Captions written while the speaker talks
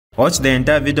Watch the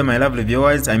entire video, my lovely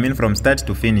viewers, I mean from start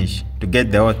to finish, to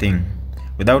get the whole thing.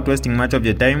 Without wasting much of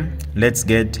your time, let's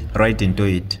get right into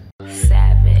it.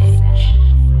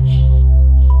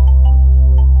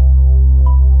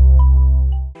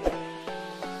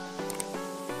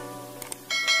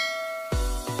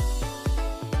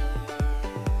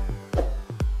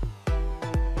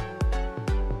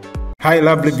 Hi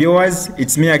lovely viewers,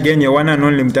 it's me again, your one and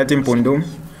only Mutati Mpundu.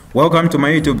 Welcome to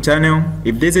my YouTube channel.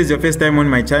 If this is your first time on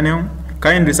my channel,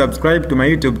 kindly subscribe to my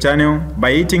YouTube channel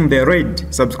by hitting the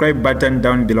red subscribe button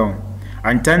down below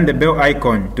and turn the bell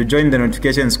icon to join the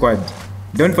notification squad.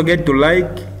 Don't forget to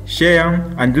like,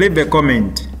 share and leave a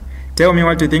comment. Tell me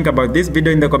what you think about this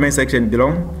video in the comment section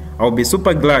below. I'll be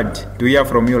super glad to hear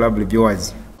from you lovely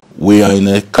viewers. We are in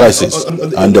a crisis,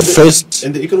 and the first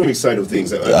and the economic side of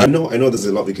things. I know there's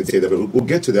a lot we can say there, but we'll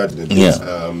get to that in a bit.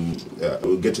 Yeah.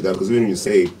 We'll get to that because when you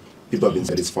say people have been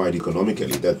satisfied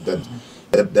economically, that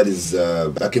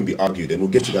can be argued, and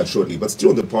we'll get to that shortly. But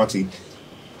still, on the party,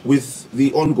 with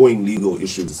the ongoing legal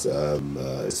issues,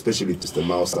 especially just the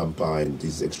Sampa and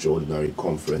this extraordinary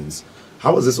conference,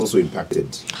 how has this also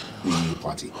impacted the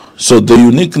party? So the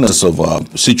uniqueness of our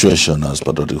situation as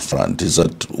Patriotic Front is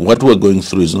that what we're going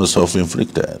through is not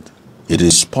self-inflicted. It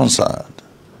is sponsored.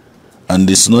 And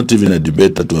it's not even a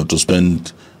debate that we have to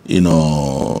spend,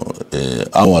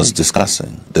 hours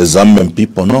discussing. The Zambian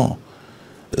people know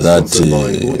that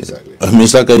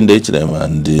Misaka in the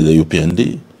and the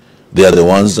UPND, they are the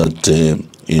ones that,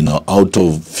 out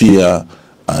of fear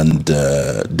and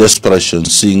desperation,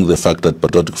 seeing the fact that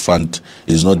Patriotic Front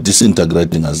is not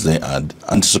disintegrating as they had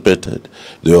anticipated.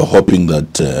 They were hoping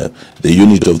that the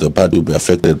unity of the party would be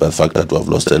affected by the fact that we have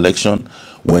lost the election.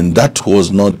 When that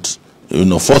was not,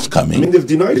 forthcoming. I mean, they've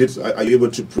denied it. Are you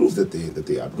able to prove that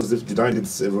they are? Because they've denied it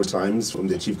several times, from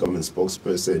the chief government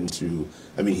spokesperson to,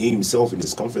 he himself in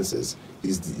his conferences,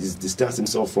 he's distanced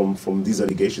himself from these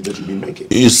allegations that you've been making.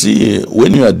 You see,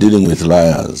 when you are dealing with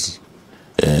liars,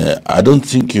 I don't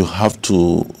think you have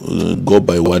to go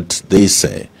by what they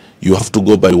say. You have to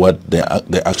go by what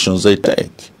the actions they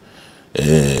take.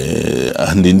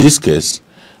 And in this case,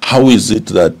 how is it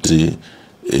that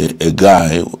a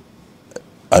guy,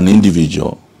 an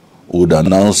individual, would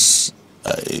announce,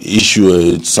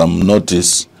 issue some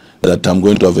notice that I'm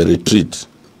going to have a retreat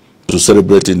to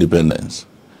celebrate independence,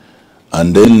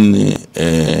 and then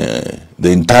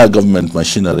the entire government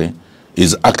machinery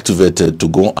is activated to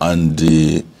go and,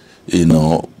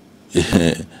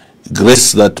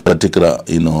 grace that particular,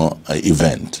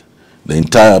 event. The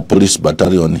entire police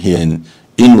battalion here in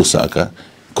Lusaka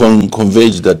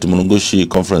converged at Mulungushi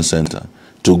Conference Center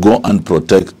to go and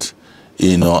protect,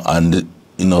 and,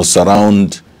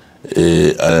 surround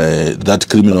that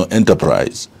criminal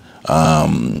enterprise,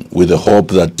 with the hope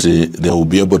that they will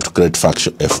be able to create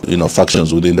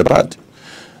factions within the party.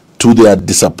 To their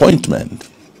disappointment,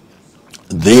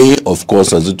 they, of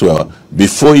course, as it were,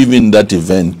 before even that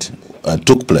event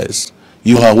took place,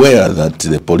 you are aware that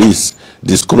the police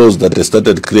disclosed that they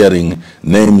started clearing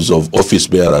names of office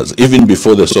bearers even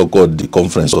before the so-called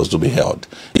conference was to be held.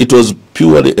 It was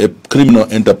purely a criminal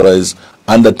enterprise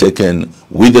undertaken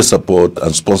with the support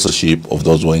and sponsorship of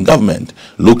those who were in government,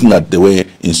 looking at the way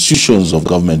institutions of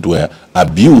government were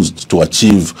abused to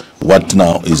achieve what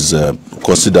now is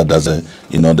considered as the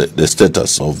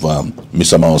status of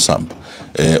Mr. Sampa.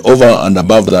 Over and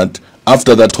above that,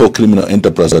 after that whole criminal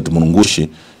enterprise at Mulungushi,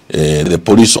 the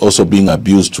police also being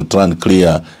abused to try and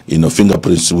clear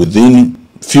fingerprints within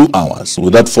few hours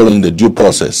without following the due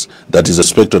process that is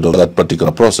expected of that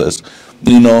particular process.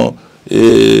 The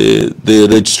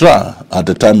registrar at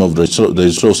the time of the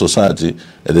Registrar Society,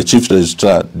 the chief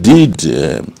registrar, did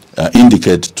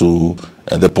indicate to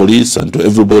the police and to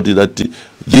everybody that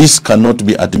this cannot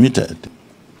be admitted.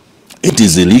 It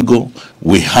is illegal.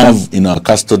 We have in our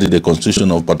custody the constitution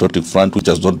of Patriotic Front, which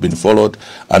has not been followed,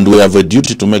 and we have a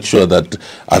duty to make sure that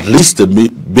at least the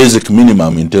basic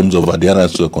minimum in terms of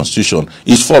adherence to the constitution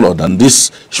is followed, and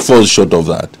this falls short of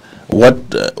that.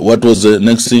 What was the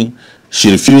next thing?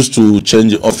 She refused to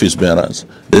change office bearers.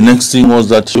 The next thing was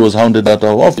that she was hounded out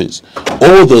of office.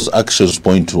 All those actions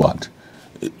point to what?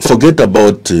 Forget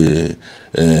about this,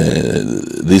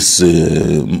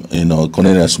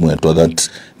 Cornelius Mueto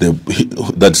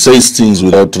that says things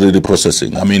without really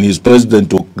processing. He's president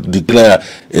to declare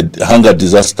a hunger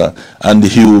disaster, and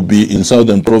he will be in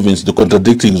Southern Province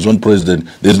contradicting his own president.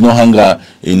 There's no hunger,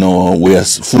 where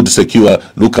food secure,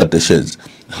 look at the sheds.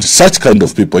 Such kind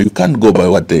of people, you can't go by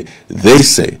what they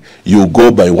say. You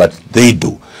go by what they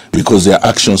do, because their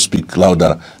actions speak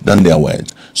louder than their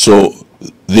words. So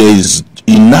there is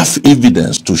enough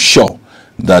evidence to show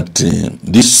that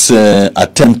this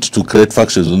attempt to create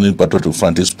factions on the Patriotic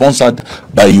Front is sponsored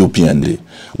by UPND.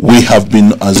 We have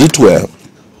been, as it were,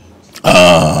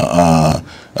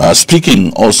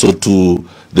 speaking also to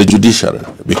the judiciary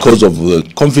because of the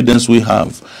confidence we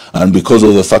have and because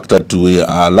of the fact that we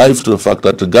are alive to the fact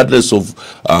that regardless of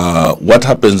what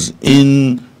happens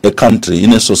in a country,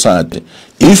 in a society,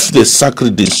 if the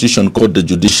sacred institution called the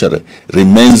judiciary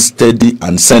remains steady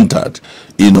and centered,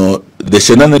 the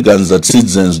shenanigans that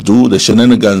citizens do, the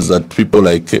shenanigans that people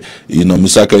like,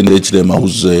 Misaka in the HDM,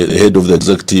 who's the head of the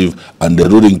executive and the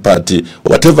ruling party,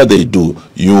 whatever they do,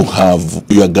 you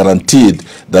are guaranteed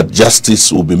that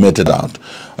justice will be meted out.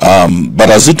 But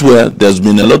as it were, there's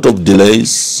been a lot of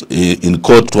delays in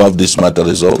court to have this matter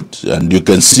resolved. And you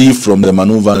can see from the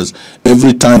maneuvers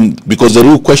every time, because the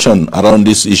real question around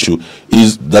this issue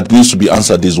is that needs to be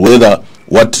answered is whether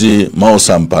what Mao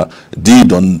Sampa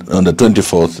did on the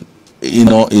 24th,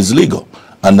 is legal.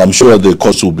 And I'm sure the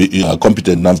courts will be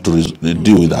competent enough to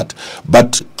deal with that.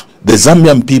 But the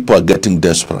Zambian people are getting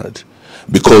desperate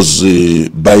because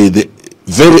by the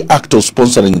very act of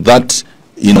sponsoring that,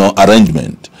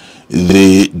 arrangement,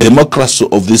 the democracy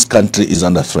of this country is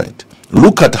under threat.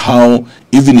 Look at how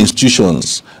even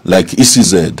institutions like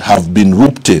ECZ have been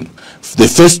roped in. The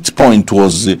first point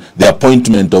was the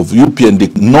appointment of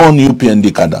UPND,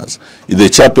 non-UPND cadres. The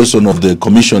chairperson of the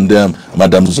commission there,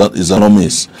 Madam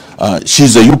Zanomis,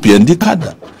 she's a UPND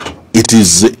cadre. It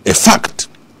is a fact.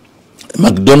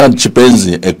 McDonald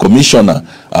Chipenzi, a commissioner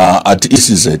at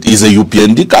ECZ, is a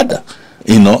UPND cadre,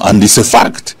 and it's a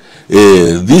fact.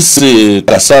 This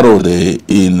Kasaro,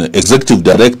 the executive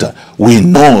director, we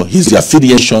know his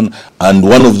affiliation and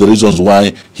one of the reasons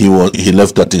why he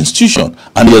left that institution,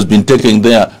 and he has been taken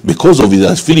there because of his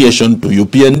affiliation to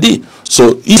UPND.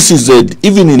 So ECZ,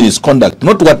 even in his conduct,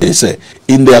 not what they say,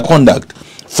 in their conduct,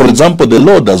 for example, the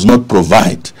law does not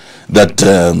provide that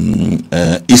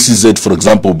ECZ, for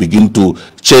example, begin to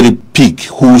cherry pick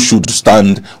who should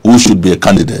stand, who should be a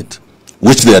candidate,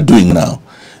 which they are doing now.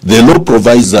 The law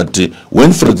provides that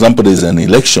when, for example, there is an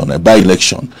election, a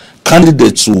by-election,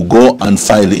 candidates will go and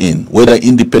file in, whether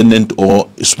independent or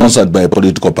sponsored by a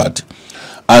political party.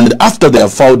 And after they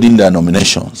have filed in their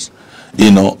nominations,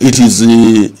 it is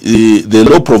the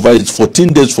law provides 14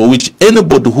 days for which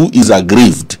anybody who is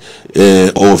aggrieved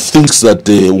or thinks that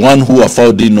one who have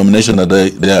filed in nomination that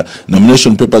their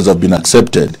nomination papers have been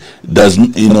accepted does,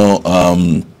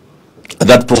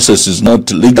 that process is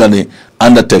not legally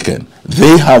undertaken,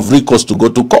 they have recourse to go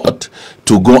to court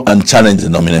to go and challenge the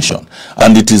nomination.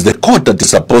 And it is the court that is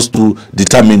supposed to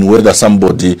determine whether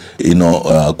somebody,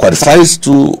 qualifies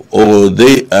to, or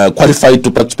they qualify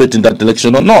to participate in that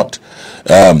election or not.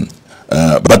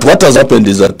 But what has happened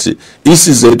is that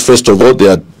ECZ, first of all,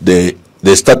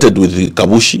 they started with the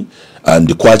Kabushi and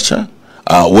the Kwacha,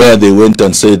 where they went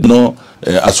and said, no,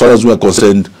 as far as we are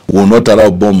concerned, we will not allow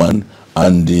Bowman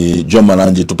and John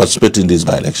Malanji to participate in these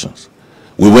by-elections.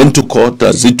 We went to court,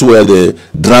 as it were the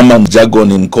drama and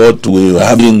jargon in court. We were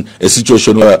having a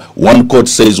situation where one court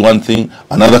says one thing,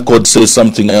 another court says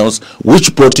something else,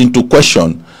 which brought into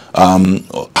question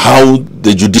how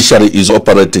the judiciary is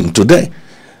operating today.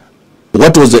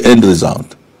 What was the end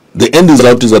result? The end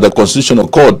result is that the Constitutional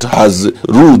Court has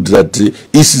ruled that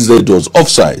ECZ was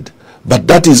offside. But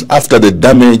that is after the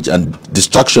damage and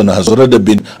destruction has already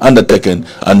been undertaken,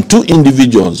 and two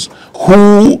individuals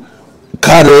who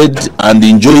carried and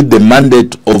enjoyed the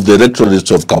mandate of the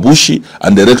rectorates of Kabushi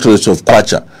and the rectorates of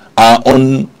Kwacha are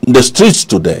on the streets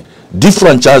today,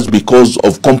 disfranchised because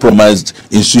of compromised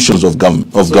institutions of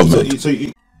government. This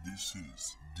is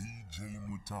DJ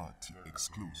Mutati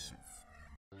exclusive.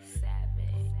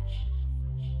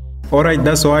 Alright,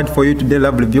 that's all for you today,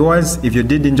 lovely viewers. If you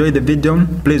did enjoy the video,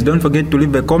 please don't forget to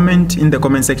leave a comment in the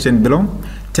comment section below.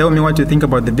 Tell me what you think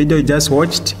about the video you just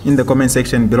watched in the comment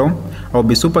section below. I'll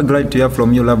be super glad to hear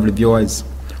from you, lovely viewers.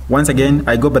 Once again,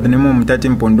 I go by the name of Mutati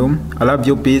Mpundu. I love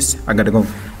you, peace, I gotta go.